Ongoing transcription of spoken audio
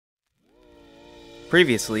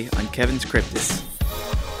Previously on Kevin's Cryptis.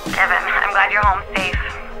 Kevin, I'm glad you're home safe.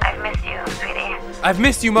 I've missed you, sweetie. I've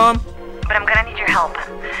missed you, Mom. But I'm gonna need your help.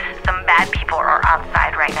 Some bad people are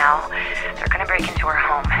outside right now. They're gonna break into our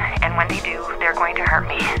home, and when they do, they're going to hurt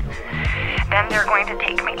me. Then they're going to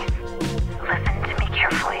take me. Listen to me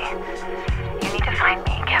carefully. You need to find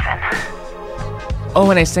me, Kevin. Oh,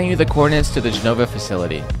 and I sent you the coordinates to the Genova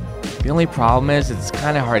facility. The only problem is it's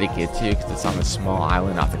kind of hard to get to because it's on a small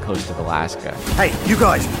island off the coast of Alaska. Hey, you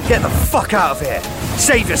guys, get the fuck out of here.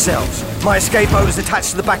 Save yourselves. My escape boat is attached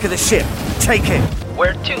to the back of the ship. Take it.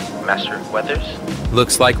 Where to, Master Weathers?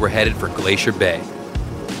 Looks like we're headed for Glacier Bay.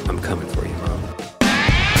 I'm coming for you, Mom.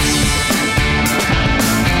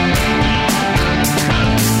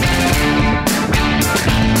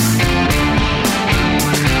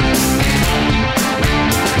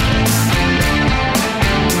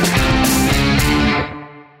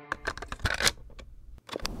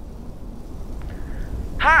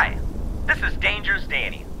 Hi, this is Dangerous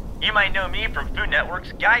Danny. You might know me from Food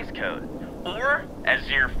Network's Guys Code, or as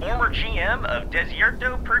your former GM of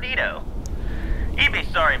Desierto Perdido. eBay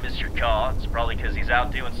sorry I missed your call. It's probably because he's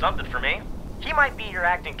out doing something for me. He might be your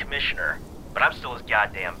acting commissioner, but I'm still his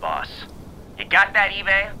goddamn boss. You got that,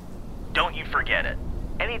 eBay? Don't you forget it.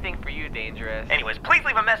 Anything for you, Dangerous. Anyways, please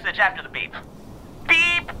leave a message after the beep.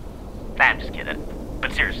 Beep! Nah, I'm just kidding.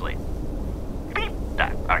 But seriously. Beep!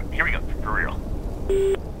 Alright, here we go. For real.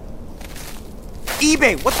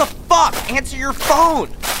 eBay, what the fuck? Answer your phone!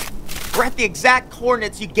 We're at the exact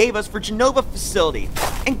coordinates you gave us for Genova facility.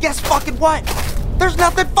 And guess fucking what? There's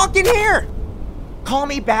nothing fucking here! Call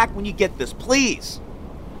me back when you get this, please.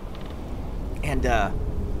 And, are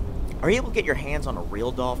you able to get your hands on a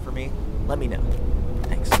real doll for me? Let me know.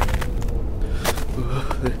 Thanks.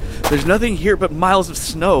 There's nothing here but miles of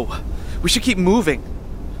snow. We should keep moving.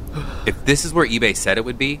 If this is where eBay said it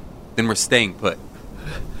would be, then we're staying put.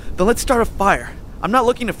 Then let's start a fire. I'm not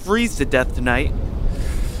looking to freeze to death tonight.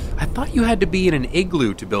 I thought you had to be in an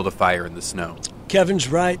igloo to build a fire in the snow. Kevin's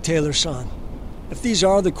right, Taylor-san. If these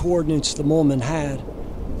are the coordinates the molemen had,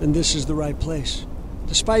 then this is the right place.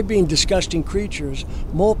 Despite being disgusting creatures,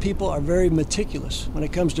 mole people are very meticulous when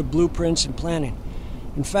it comes to blueprints and planning.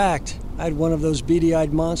 In fact, I had one of those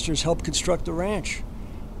beady-eyed monsters help construct the ranch.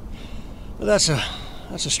 But that's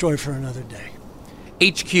a story for another day.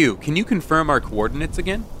 HQ, can you confirm our coordinates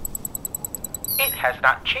again? It has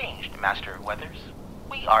not changed, Master Weathers.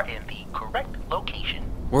 We are in the correct location.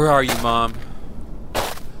 Where are you, Mom?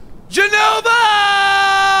 Genova!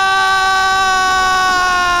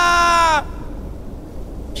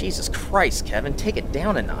 Jesus Christ, Kevin, take it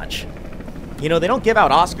down a notch. You know, they don't give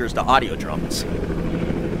out Oscars to audio dramas.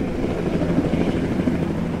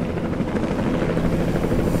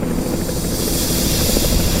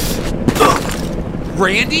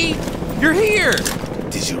 Randy? You're here!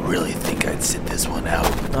 Did you really think I'd sit this one out?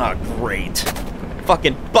 Oh, great.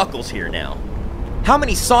 Fucking Buckle's here now. How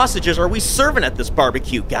many sausages are we serving at this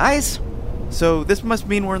barbecue, guys? So this must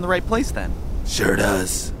mean we're in the right place then. Sure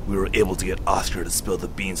does. We were able to get Oscar to spill the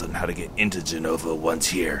beans on how to get into Genova once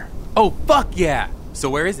here. Oh, fuck yeah! So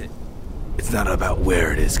where is it? It's not about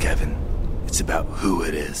where it is, Kevin. It's about who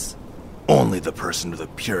it is. Only the person with the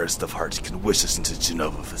purest of hearts can wish us into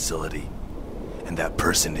Genova facility. And that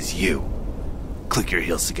person is you. Click your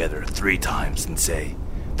heels together 3 times and say,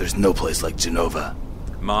 "There's no place like Genova."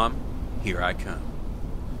 Mom, here I come.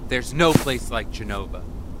 There's no place like Genova.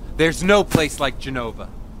 There's no place like Genova.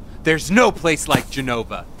 There's no place like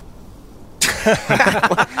Genova.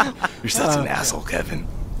 You're such an asshole, Kevin.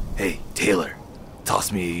 Hey, Taylor,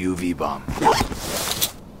 toss me a UV bomb.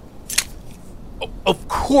 Oh, of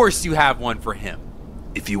course you have one for him.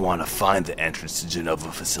 If you want to find the entrance to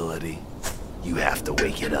Genova facility, you have to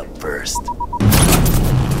wake it up first.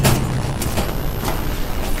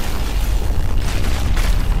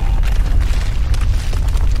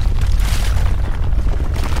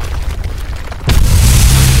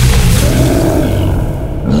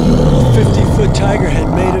 Tiger head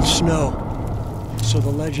made of snow. So the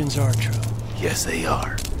legends are true. Yes, they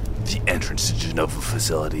are. The entrance to Genova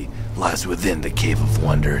facility lies within the Cave of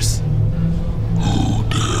Wonders. Who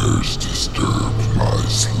dares disturb my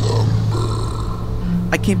slumber?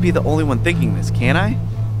 I can't be the only one thinking this, can I?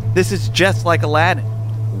 This is just like Aladdin.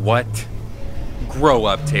 What? Grow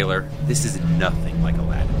up, Taylor. This is nothing like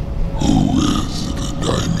Aladdin. Who is the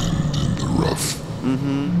diamond in the rough?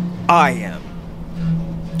 I am.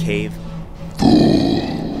 Cave.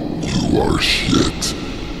 Fool, you are shit.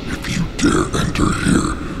 If you dare enter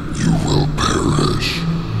here, you will perish.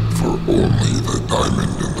 For only the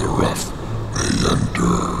diamond in the rough may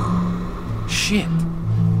enter. Shit.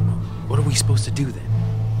 What are we supposed to do then?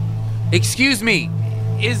 Excuse me.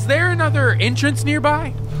 is there another entrance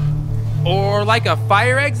nearby? Or like a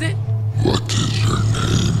fire exit? What is your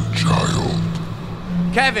name, child?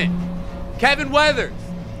 Kevin Weathers.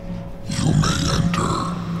 You may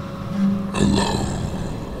enter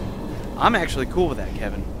alone. I'm actually cool with that,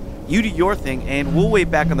 Kevin. You do your thing, and we'll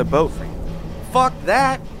wait back on the boat for you. Fuck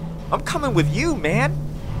that. I'm coming with you, man.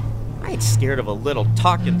 I ain't scared of a little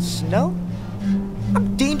talking snow.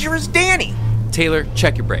 I'm Dangerous Danny. Taylor,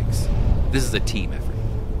 check your brakes. This is a team effort.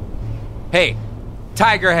 Hey,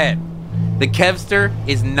 Tigerhead. The Kevster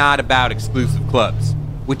is not about exclusive clubs,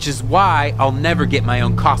 which is why I'll never get my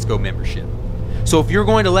own Costco membership. So if you're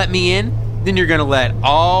going to let me in, then you're going to let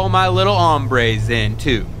all my little hombres in,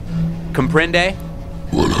 too. Comprende?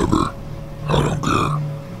 Whatever. I don't care.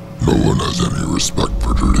 No one has any respect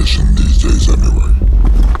for tradition these days anyway.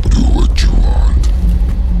 Do what you want.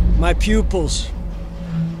 My pupils.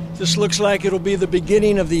 This looks like it'll be the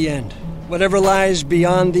beginning of the end. Whatever lies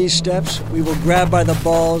beyond these steps, we will grab by the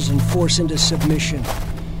balls and force into submission.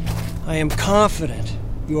 I am confident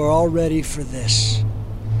you are all ready for this.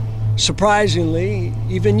 Surprisingly,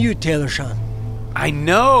 even you, Taylor Sean. I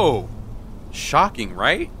know. Shocking,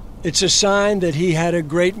 right? It's a sign that he had a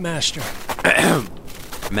great master.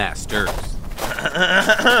 Masters.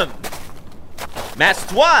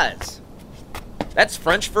 Mastoise. That's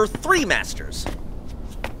French for 3 masters.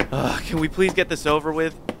 Can we please get this over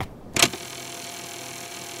with?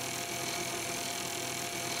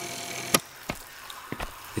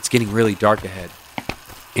 It's getting really dark ahead.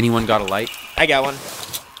 Anyone got a light? I got one.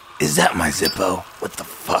 Is that my Zippo? What the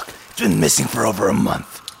fuck? It's been missing for over a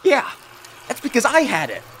month. Yeah, that's because I had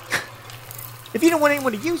it. If you don't want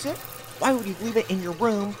anyone to use it, why would you leave it in your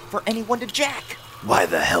room for anyone to jack? Why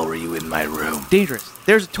the hell were you in my room? Dangerous.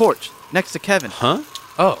 There's a torch next to Kevin. Huh?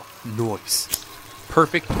 Oh, noise.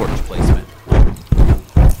 Perfect torch placement.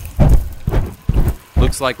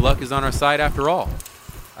 Looks like luck is on our side after all.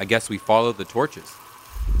 I guess we followed the torches.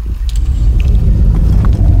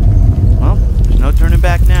 Well, there's no turning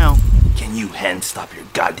back now. Can you hen stop your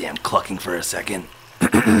goddamn clucking for a second?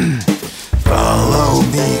 Follow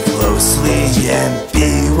me closely and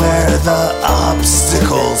beware the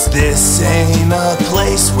obstacles. This ain't a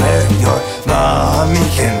place where your mommy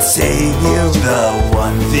can save you. The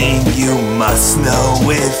one thing you must know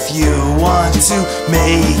if you want to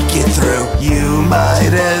make it through, you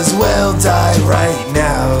might as well die right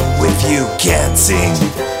now if you can't sing.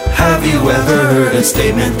 Have you ever heard a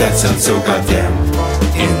statement that sounds so goddamn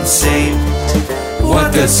insane?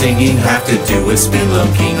 What does singing have to do with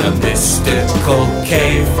spelunking a mystical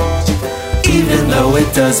cave? Even though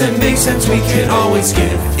it doesn't make sense, we can always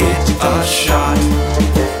give it a shot.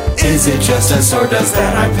 Is it just us, or does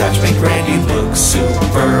that eye patch make Randy look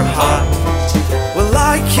super hot? Well,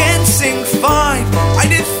 I can sing fine. I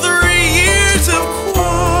did 3 years of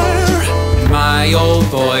choir. My old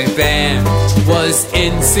boy band was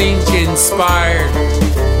NSYNC inspired.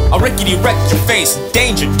 I'll rickety-wreck your face,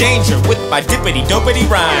 danger, danger, with my dippity-dopity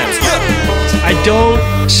rhymes. Yeah. I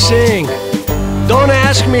don't sing. Don't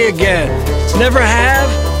ask me again. Never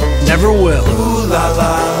have, never will. Ooh la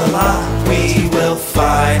la la, we will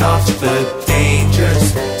fight off the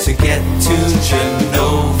dangers to get to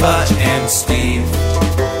Genova and Steve.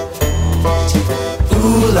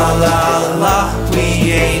 Ooh la la la,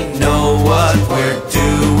 we ain't know what we're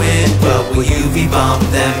doing, but we'll UV bomb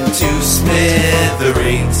them to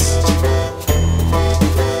smithereens.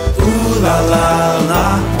 Ooh la la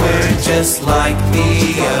la, we're just like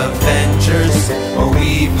the Avengers, or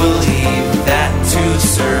we believe that to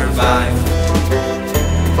survive.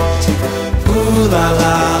 Ooh la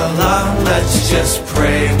la la, let's just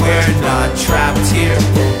pray we're not trapped here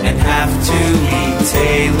and have to eat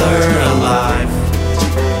Taylor alive.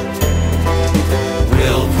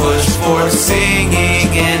 We'll push for singing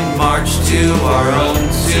and march to our own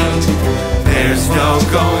tune. There's no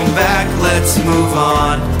going back, let's move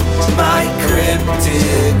on. My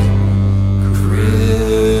cryptic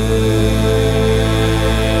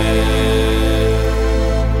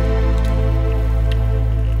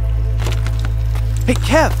Hey,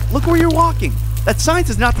 Kev, look where you're walking. That sign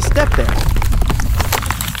says not to step there.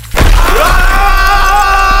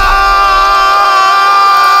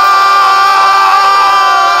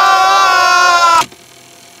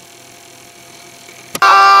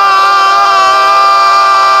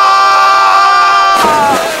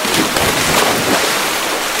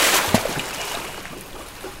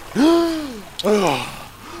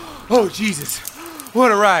 Oh, Jesus.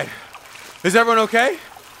 What a ride. Is everyone okay?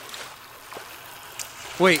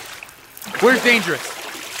 Wait, where's Dangerous?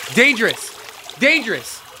 Dangerous!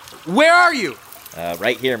 Dangerous! Where are you?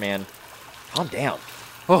 Right here, man. Calm down.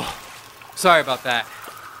 Oh, sorry about that.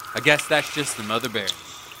 I guess that's just the mother bear.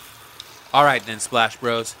 All right then, Splash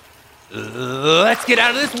Bros. Let's get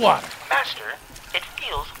out of this water. Master, it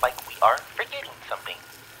feels like we are forgetting something.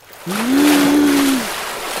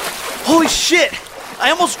 Holy shit!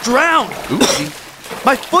 I almost drowned! Oopsie.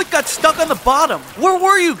 My foot got stuck on the bottom. Where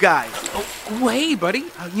were you guys? Oh, hey, buddy.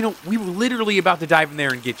 We were literally about to dive in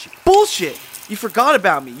there and get you. Bullshit! You forgot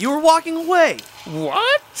about me. You were walking away.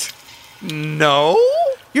 What? No?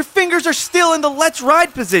 Your fingers are still in the let's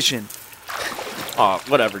ride position. Aw,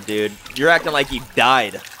 whatever, dude. You're acting like you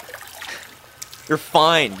died. You're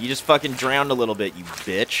fine. You just fucking drowned a little bit, you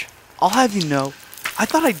bitch. I'll have you know, I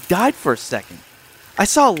thought I died for a second. I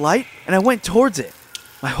saw a light, and I went towards it.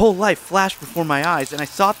 My whole life flashed before my eyes, and I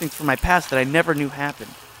saw things from my past that I never knew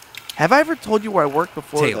happened. Have I ever told you where I worked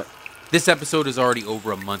before? Taylor, this episode is already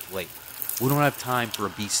over a month late. We don't have time for a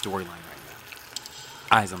B storyline right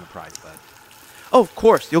now. Eyes on the prize, bud. Oh, of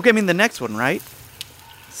course. You'll get me in the next one, right?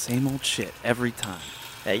 Same old shit every time.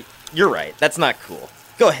 Hey, you're right. That's not cool.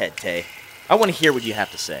 Go ahead, Tay. I want to hear what you have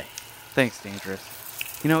to say. Thanks, Dangerous.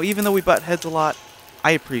 Even though we butt heads a lot,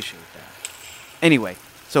 I appreciate that. Anyway,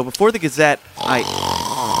 so before the Gazette,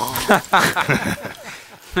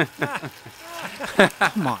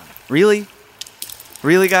 Come on. Really?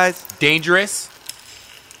 Really, guys? Dangerous?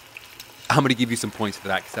 I'm going to give you some points for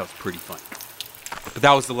that because that was pretty funny. But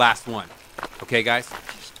that was the last one. Okay, guys?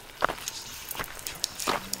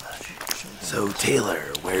 So,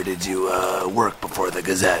 Taylor, where did you work before the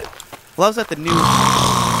Gazette? Well, I was at the news.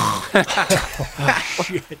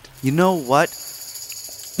 Shit. You know what?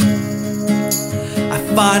 I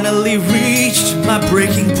finally reached my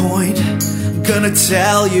breaking point. Gonna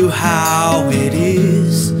tell you how it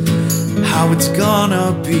is, how it's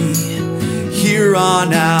gonna be. Here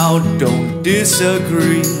on out, don't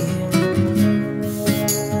disagree.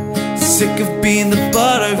 Sick of being the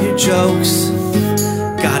butt of your jokes.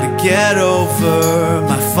 Gotta get over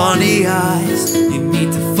my funny eyes. You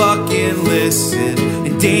need to fucking listen.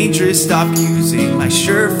 And Dangerous, stop using my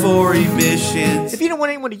shirt for emissions. If you don't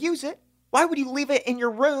want anyone to use it, why would you leave it in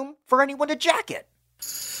your room for anyone to jack it?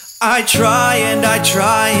 I try and I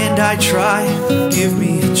try and I try. Give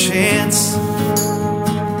me a chance.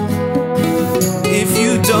 If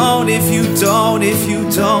you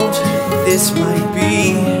don't, this might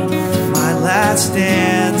be my last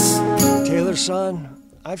dance. Taylor, son,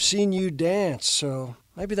 I've seen you dance, so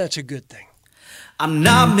maybe that's a good thing. I'm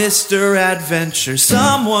not Mr. Adventure,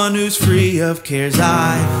 someone who's free of cares.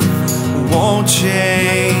 I won't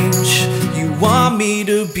change. You want me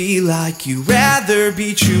to be like you, rather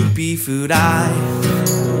be troopy food. I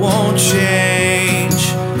won't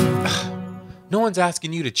change. No one's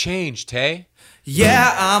asking you to change, Tay.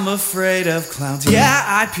 Yeah, I'm afraid of clowns. Yeah,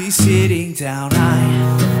 I'd be sitting down.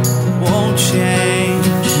 I won't change.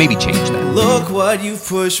 Maybe change that. Look what you've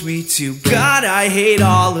pushed me to. God, I hate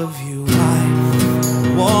all of you. I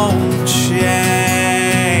won't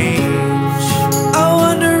change. I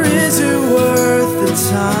wonder, is it worth the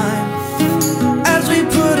time? As we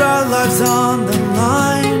put our lives on the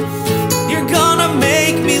line, you're gonna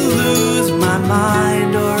make me lose my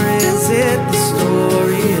mind. Or is it the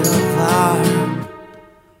story of our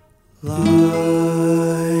life?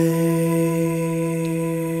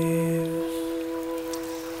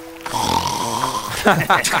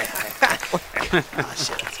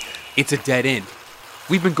 It's a dead end.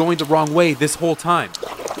 We've been going the wrong way this whole time.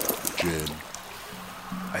 Jin,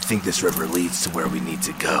 I think this river leads to where we need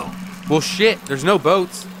to go. Well, shit, there's no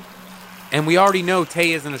boats. And we already know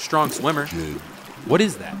Tay isn't a strong swimmer. Jin, What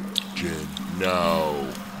is that? Jin, no.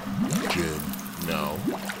 Jin, no.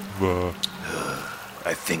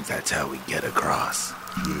 I think that's how we get across.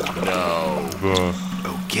 Jin, no.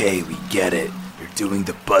 Okay, we get it. You're doing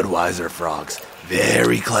the Budweiser frogs.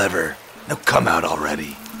 Very clever. Now come out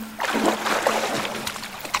already.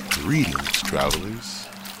 Greetings, travelers.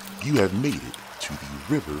 You have made it to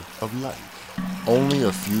the River of Life. Only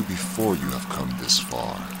a few before you have come this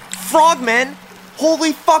far. Frogmen!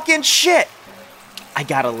 Holy fucking shit! I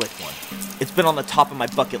gotta lick one. It's been on the top of my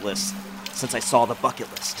bucket list since I saw the bucket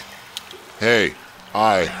list. Hey,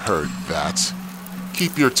 I heard that.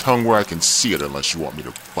 Keep your tongue where I can see it unless you want me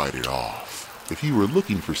to bite it off. If you were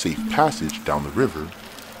looking for safe passage down the river,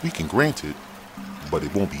 we can grant it, but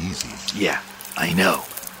it won't be easy. Yeah, I know.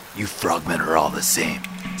 You frogmen are all the same.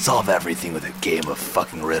 Solve everything with a game of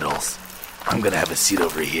fucking riddles. I'm gonna have a seat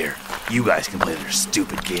over here. You guys can play their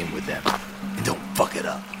stupid game with them. And don't fuck it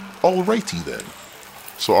up. Alrighty then.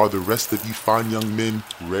 So are the rest of you fine young men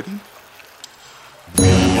ready? We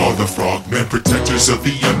are the Frogmen, protectors of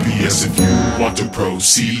the MPS. If you want to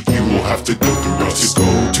proceed, you will have to go through us. To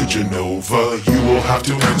go to Genova, you will have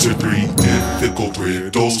to answer 3 difficult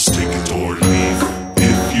riddles, take it or leave.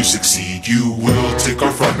 If you succeed, you will take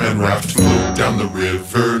our Frogman raft, float down the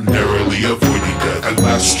river, narrowly avoiding death. At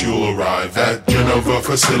last you'll arrive at Genova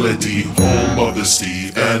facility, home of the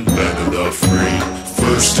Steve and land of the free.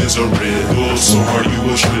 First is a riddle, so hard you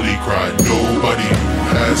will surely cry. Nobody who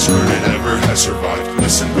has heard it ever has survived.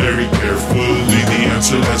 Listen very carefully, the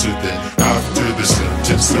answer lies within. After the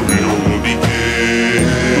sentence, the riddle will begin.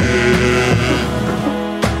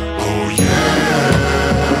 Oh yeah.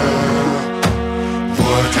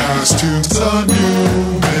 What has tuned the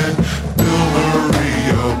Newman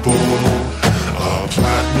memorable? A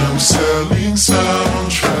platinum-selling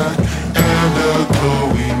soundtrack and a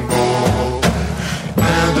glowing ball.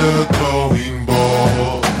 And a glowing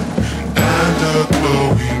ball. And a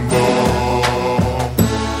glowing ball.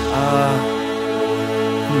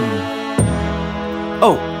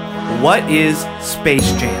 Oh, what is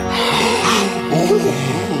Space Jam?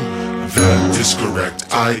 That is correct.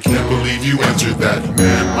 I can't believe you answered that.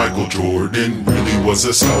 Man, Michael Jordan really was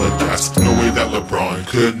a solid cast. No way that LeBron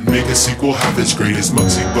could make a sequel half as great as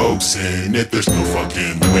Muggsy Bogues in it. There's no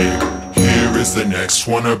fucking way. Here is the next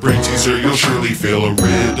one, a brain teaser, you'll surely fail. A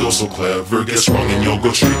riddle so clever, guess wrong and you'll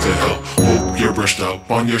go straight to hell. Hope you're brushed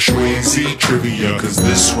up on your Swayze trivia, cause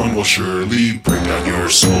this one will surely break down your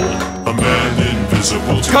soul. A man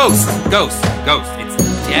invisible to... Ghost! It's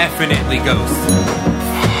definitely Ghost.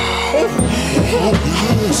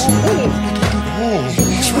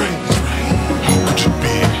 He's right. How could it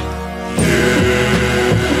be?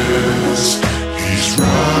 Yes, he's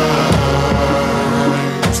right.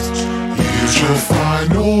 Here's your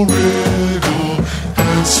final riddle.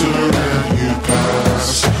 Answer and you pass.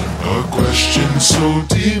 A question so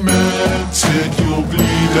demented you'll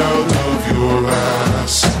bleed out of your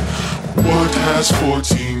ass. What has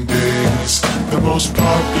 14 days? The most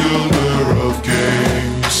popular of games.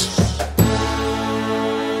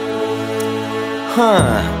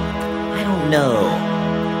 I don't know.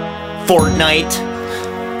 Fortnite.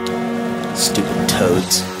 Stupid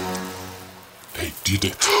toads. They did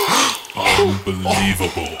it.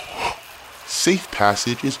 Unbelievable. Safe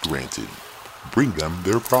passage is granted. Bring them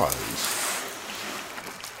their prize.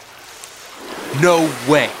 No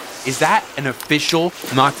way. Is that an official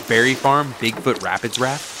Knott's Berry Farm Bigfoot Rapids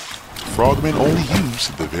raft? Frogmen only use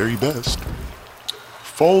the very best.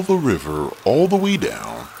 Follow the river all the way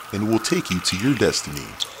down, and we'll take you to your destiny.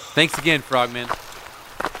 Thanks again, Frogman.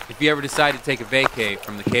 If you ever decide to take a vacay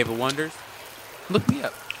from the Cave of Wonders, look me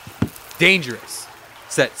up. Dangerous.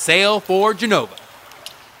 Set sail for Genova.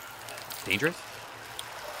 Dangerous?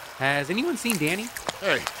 Has anyone seen Danny?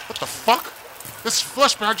 Hey, what the fuck? This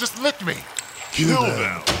fleshbag just licked me. Kill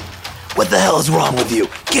them. What the hell is wrong with you?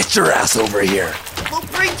 Get your ass over here.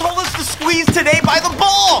 Lupri told us to squeeze today by the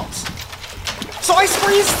balls. So I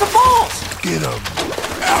squeezed the balls. Get them.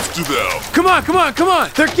 After them. Come on.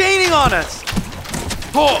 They're gaining on us.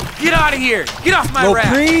 Paul, get out of here. Get off my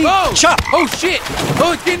raft. Oh, Chop. Oh, shit.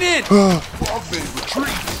 Oh, it's getting in. Frogman,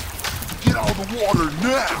 retreat. Get out of the water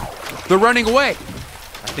now. They're running away.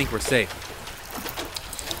 I think we're safe.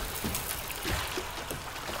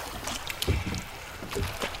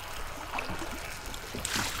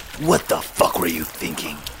 What the fuck were you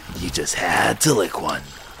thinking? You just had to lick one.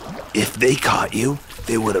 If they caught you,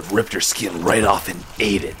 they would have ripped your skin right off and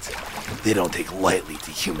ate it. They don't take lightly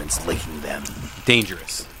to humans licking them.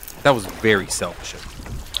 Dangerous. That was very selfish of you.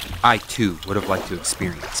 I, too, would have liked to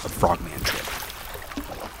experience a Frogman trip.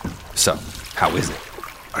 So, how is it?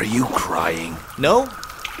 Are you crying? No.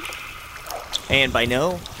 And by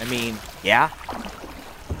no, I mean, yeah.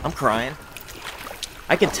 I'm crying.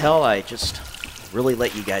 I can tell I just really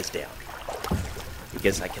let you guys down.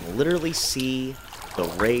 Because I can literally see the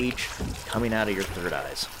rage coming out of your third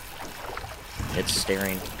eyes. It's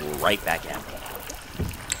staring right back at me.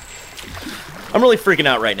 I'm really freaking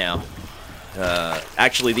out right now.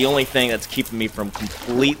 Actually, the only thing that's keeping me from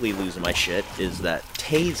completely losing my shit is that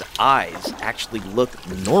Tay's eyes actually look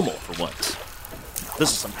normal for once.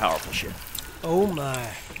 This is some powerful shit. Oh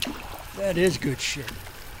my. That is good shit.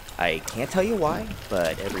 I can't tell you why,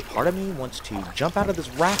 but every part of me wants to jump out of this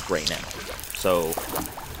raft right now. So,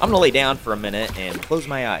 I'm gonna lay down for a minute and close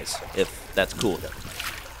my eyes, if that's cool with it.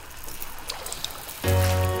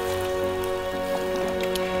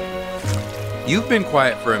 You've been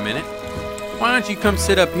quiet for a minute. Why don't you come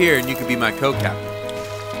sit up here and you can be my co-captain?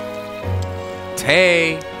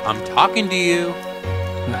 Tay, I'm talking to you.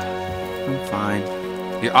 I'm fine.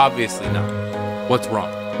 You're obviously not. What's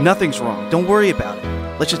wrong? Nothing's wrong. Don't worry about it.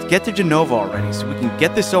 Let's just get to Genova already so we can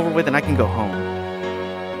get this over with and I can go home.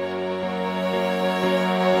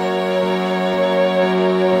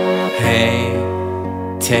 Hey,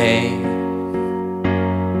 Tay,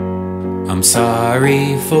 I'm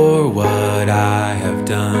sorry for what I have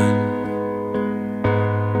done.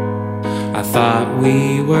 I thought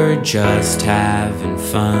we were just having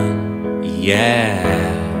fun.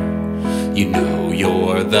 Yeah, you know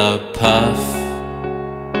you're the puff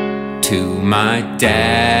to my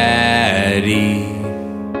daddy.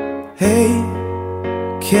 Hey,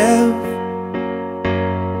 Kev,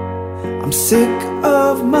 I'm sick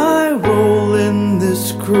of my role in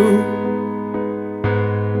this crew.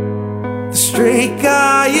 The straight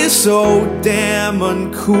guy is so damn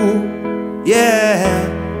uncool. Yeah,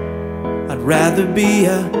 I'd rather be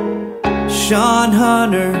a Sean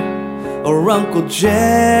Hunter or Uncle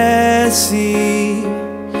Jesse.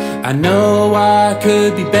 I know I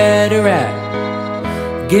could be better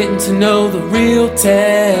at getting to know the real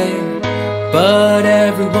Tay, but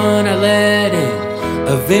everyone I let in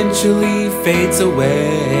eventually fades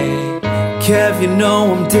away. Kev, you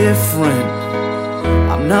know I'm different.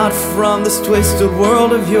 I'm not from this twisted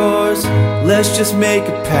world of yours. Let's just make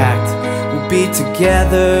a pact. We'll be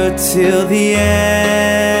together till the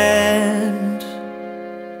end.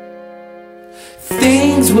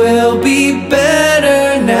 Things will be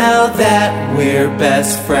better now that we're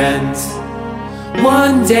best friends.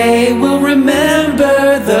 One day we'll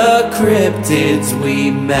remember the cryptids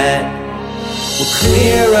we met. We'll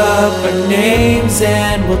clear up our names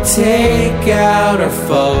and we'll take out our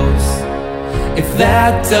foes. If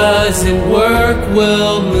that doesn't work,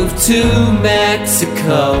 we'll move to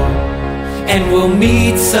Mexico. And we'll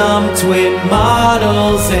meet some twin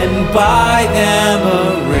models and buy them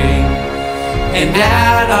a ring. And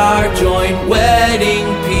at our joint wedding,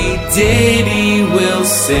 P. Diddy will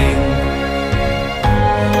sing.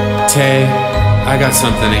 Tay, I got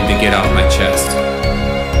something to get off my chest.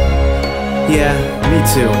 Yeah, me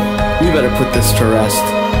too. We better put this to rest.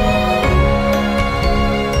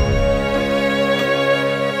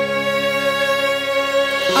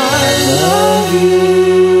 I love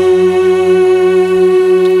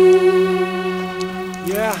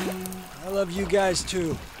you. Yeah, I love you guys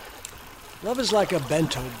too. Love is like a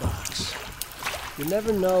bento box. You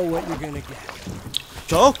never know what you're gonna get.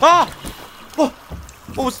 Joe? Ah! What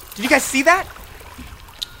was... Did you guys see that?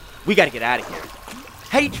 We gotta get out of here.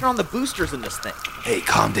 How do you turn on the boosters in this thing? Hey,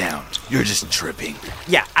 calm down. You're just tripping.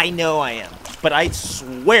 Yeah, I know I am. But I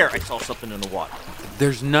swear I saw something in the water.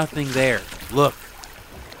 There's nothing there. Look.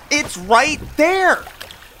 It's right there!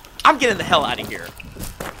 I'm getting the hell out of here.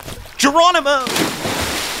 Geronimo!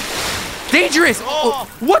 Dangerous! Oh.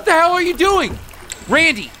 What the hell are you doing?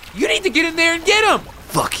 Randy, you need to get in there and get him!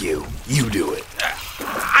 Fuck you. You do it.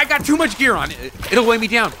 I got too much gear on. It'll weigh me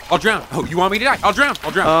down. I'll drown. Oh, you want me to die? I'll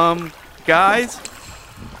drown. Guys?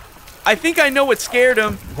 I think I know what scared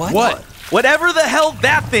him. What? Whatever the hell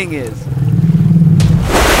that thing is.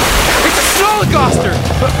 It's a Snolligoster!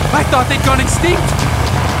 I thought they'd gone extinct.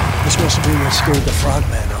 This must have been what scared the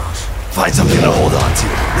frogman off. Find something to hold on to.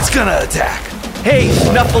 It's gonna attack. Hey,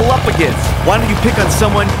 Snuffleupagus, why don't you pick on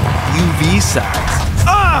someone UV size?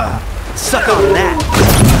 Ah! Suck on that.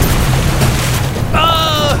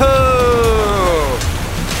 Oh!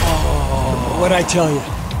 What'd I tell you?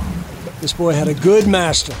 This boy had a good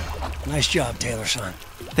master. Nice job, Taylor, son.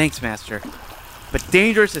 Thanks, Master. But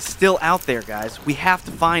Dangerous is still out there, guys. We have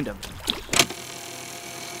to find him.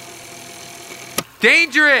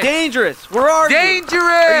 Dangerous! Dangerous! Where are you? Dangerous!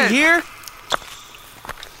 Are you here?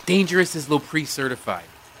 Dangerous is Lopre certified.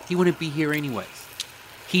 He wouldn't be here anyways.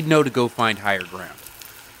 He'd know to go find higher ground.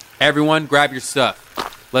 Everyone, grab your stuff.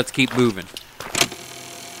 Let's keep moving.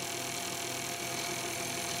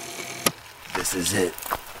 This is it.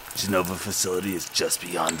 Genova facility is just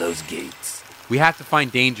beyond those gates. We have to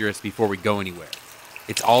find Dangerous before we go anywhere.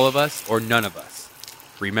 It's all of us or none of us.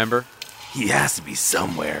 Remember? He has to be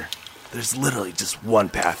somewhere. There's literally just one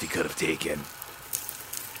path he could have taken.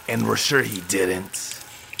 And we're sure he didn't.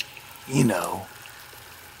 You know,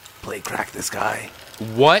 play crack this guy.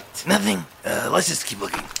 What? Nothing. Let's just keep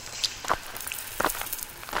looking.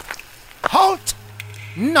 Halt!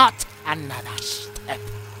 Not another step.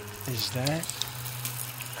 Is that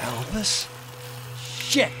Elvis?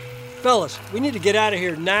 Shit! Fellas, we need to get out of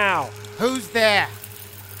here now. Who's there?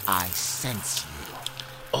 I sense you.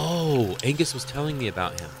 Oh, Angus was telling me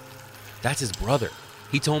about him. That's his brother.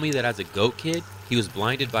 He told me that as a goat kid, he was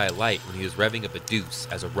blinded by a light when he was revving up a deuce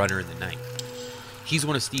as a runner in the night. He's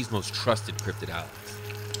one of Steve's most trusted cryptid allies.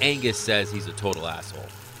 Angus says he's a total asshole.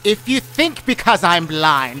 If you think because I'm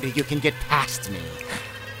blind you can get past me,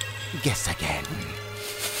 guess again.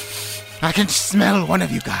 I can smell one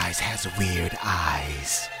of you guys has weird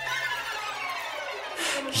eyes.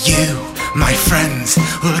 You, my friends,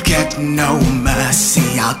 will get no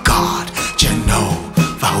mercy. I'll guard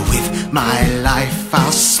Genova with my life.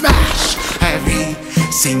 I'll smash every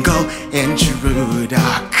single intruder.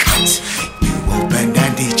 Cut you open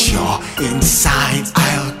and eat your insides.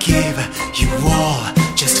 I'll give you all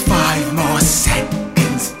just 5 more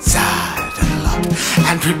seconds. Saddle up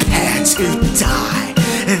and prepare to die.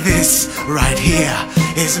 This right here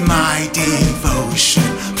is my devotion.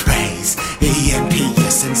 Praise the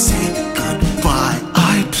impious and say goodbye.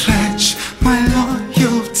 I pledge my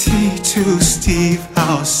loyalty to Steve,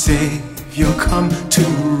 our savior, come to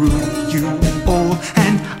rule you all.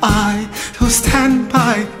 And I will stand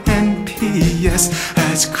by NPS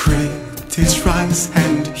as critics rise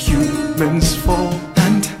and humans fall.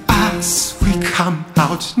 And as we come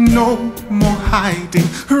out, no more hiding,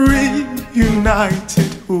 reunited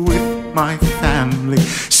with my family.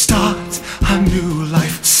 Start a new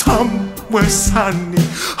life somewhere sunny.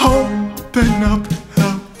 Open up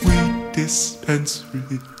a weed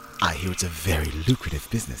dispensary. I hear it's a very lucrative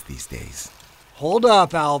business these days. Hold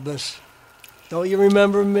up, Albus. Don't you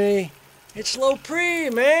remember me? It's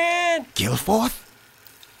Lopre, man. Gilforth?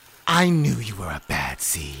 I knew you were a bad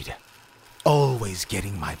seed. Always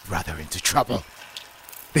getting my brother into trouble.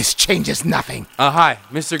 This changes nothing. Hi,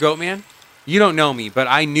 Mr. Goatman. You don't know me, but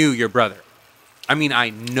I knew your brother. I mean, I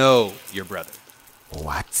know your brother.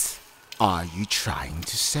 What are you trying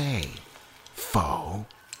to say, foe?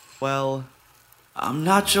 Well, I'm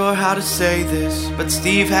not sure how to say this, but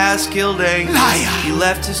Steve has killed Angus. Liar! He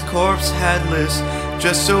left his corpse headless,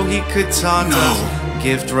 just so he could taunt us.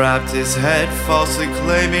 Gift wrapped his head, falsely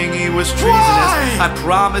claiming he was treasonous. Why? I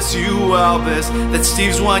promise you, Albus, that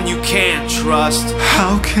Steve's one you can't trust.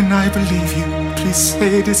 How can I believe you? Please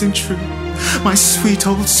say it isn't true. My sweet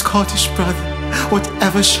old Scottish brother,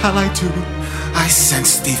 whatever shall I do? I sense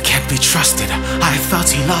Steve can't be trusted. I thought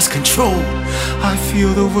he lost control. I feel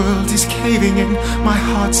the world is caving in. My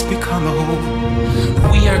heart's become a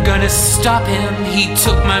hole. We are gonna stop him. He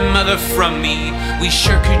took my mother from me. We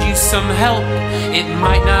sure could use some help. It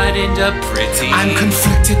might not end up pretty. I'm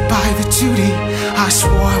conflicted by the duty I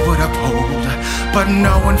swore I would uphold. But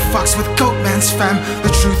no one fucks with Goatman's fam.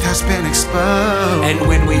 The truth has been exposed. And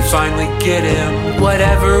when we finally get him,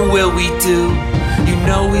 whatever will we do? You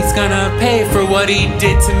know he's gonna pay for what he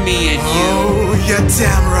did to me and you. Oh, you're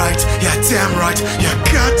damn right. You're damn right. You're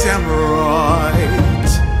goddamn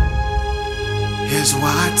right. Here's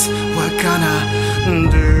what we're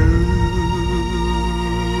gonna do.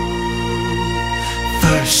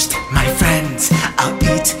 First, my friends, I'll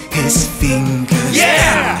eat his fingers.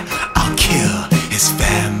 Yeah! Then I'll kill his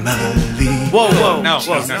family. Whoa, No.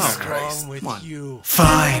 Christ.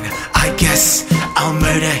 Fine, I guess I'll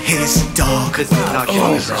murder his dog. This is not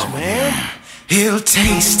Man. He'll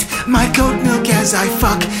taste my goat milk as I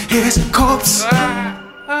fuck his corpse.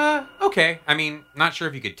 Okay. I mean, not sure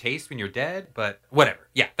if you could taste when you're dead, but whatever.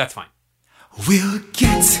 Yeah, that's fine. We'll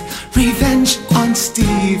get revenge on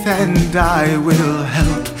Steve, and I will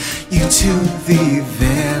help you to the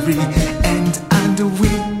very end. And we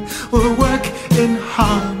will work in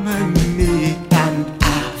harmony, and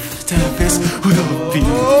after this we'll be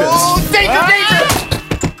best. Danger!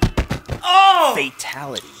 Oh!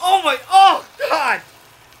 Fatality. Oh, God!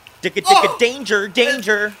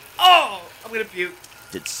 Danger! Oh, I'm gonna puke.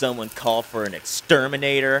 Did someone call for an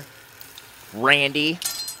exterminator? Randy?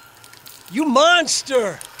 You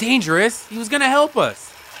monster! Dangerous. He was gonna help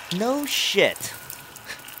us. No shit.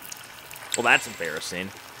 Well, that's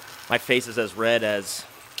embarrassing. My face is as red as,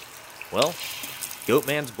 well,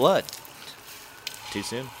 Goatman's blood. Too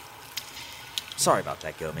soon? Sorry about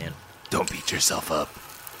that, Goatman. Don't beat yourself up.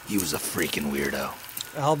 He was a freaking weirdo.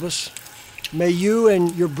 Albus, may you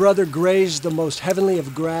and your brother graze the most heavenly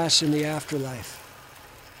of grass in the afterlife.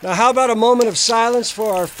 Now, how about a moment of silence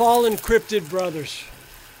for our fallen cryptid brothers?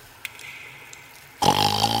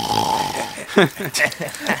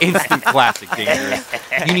 Instant classic, Dangerous.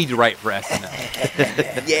 You need to write for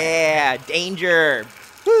SNL. Yeah, danger.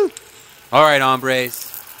 All right,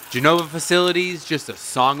 hombres. Genova Facility's just a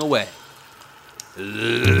song away.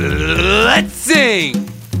 Let's sing!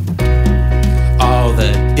 All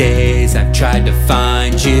the days I've tried to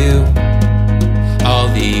find you, all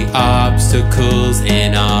the obstacles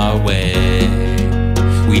in our way.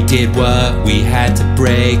 We did what we had to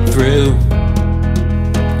break through.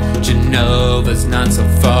 Genova's not so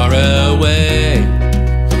far away.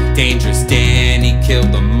 Dangerous Danny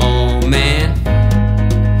killed the mole man.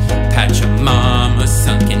 Pachamama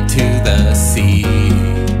sunk into the sea.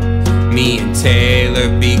 Me and Taylor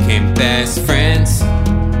became best friends.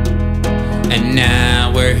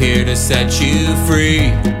 here to set you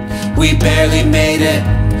free. We barely made it.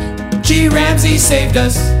 G. Ramsey saved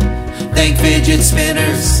us. Thank fidget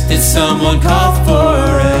spinners. Did someone call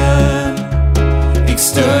for an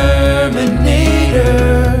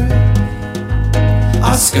exterminator?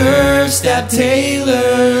 Oscar stabbed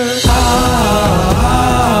Taylor.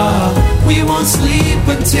 We won't sleep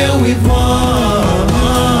until we've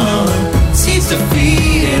won. Steve's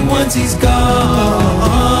defeated once he's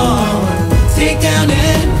gone. Take down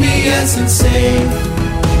NPS and save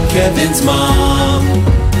Kevin's mom.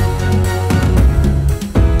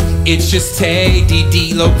 It's just Teddy,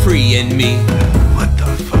 D-Lo, Pre, and me. What the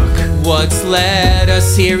fuck? What's led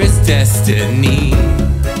us here is destiny.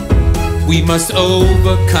 We must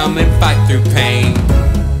overcome and fight through pain.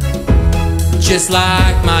 Just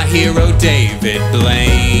like my hero David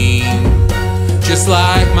Blaine. Just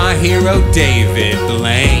like my hero David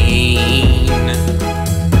Blaine.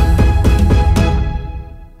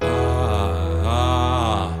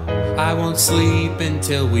 I won't sleep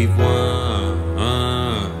until we've won.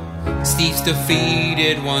 Steve's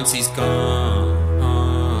defeated once he's gone.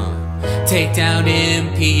 Take down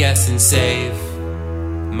MPS and save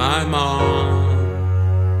my mom.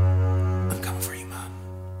 I'm coming for you, Mom.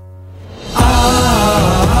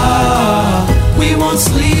 We won't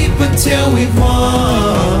sleep until we've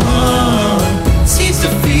won. Steve's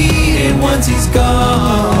defeated once he's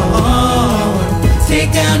gone.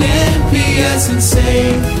 Take down NPS and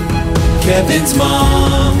save Kevin's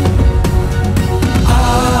mom.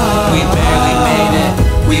 We barely made it.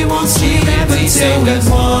 We won't sleep until we've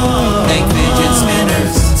won. Thank fidget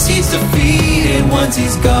spinners. Steve's defeated once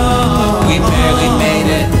he's gone. We barely made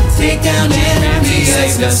it. Take down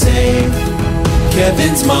NPS and save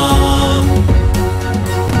Kevin's mom.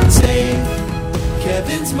 Save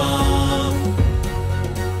Kevin's mom.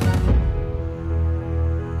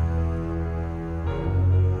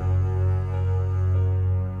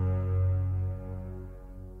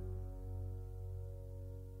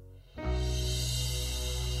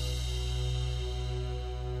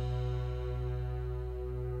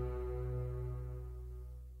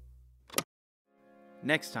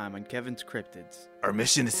 Next time on Kevin's Cryptids. Our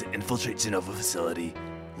mission is to infiltrate Genova facility,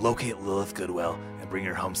 locate Lilith Goodwell, and bring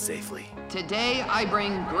her home safely. Today I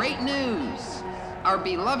bring great news. Our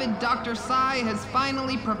beloved Dr. Psy has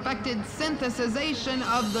finally perfected synthesization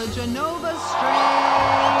of the Genova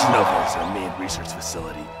strain. Genova is our main research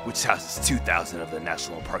facility, which houses 2,000 of the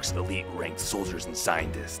National Park's elite-ranked soldiers and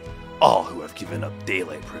scientists, all who have given up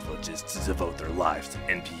daylight privileges to devote their lives to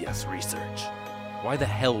NPS research. Why the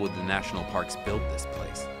hell would the national parks build this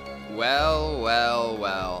place? Well, well,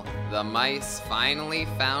 well. The mice finally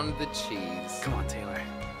found the cheese. Come on, Taylor.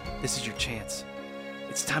 This is your chance.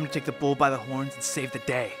 It's time to take the bull by the horns and save the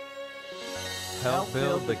day. Help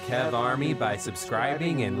build the Kev Army by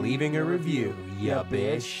subscribing and leaving a review, ya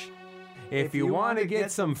bitch. If you want to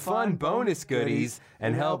get some fun bonus goodies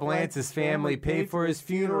and help Lance's family pay for his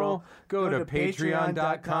funeral, go to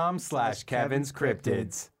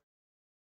patreon.com/KevinsCryptids.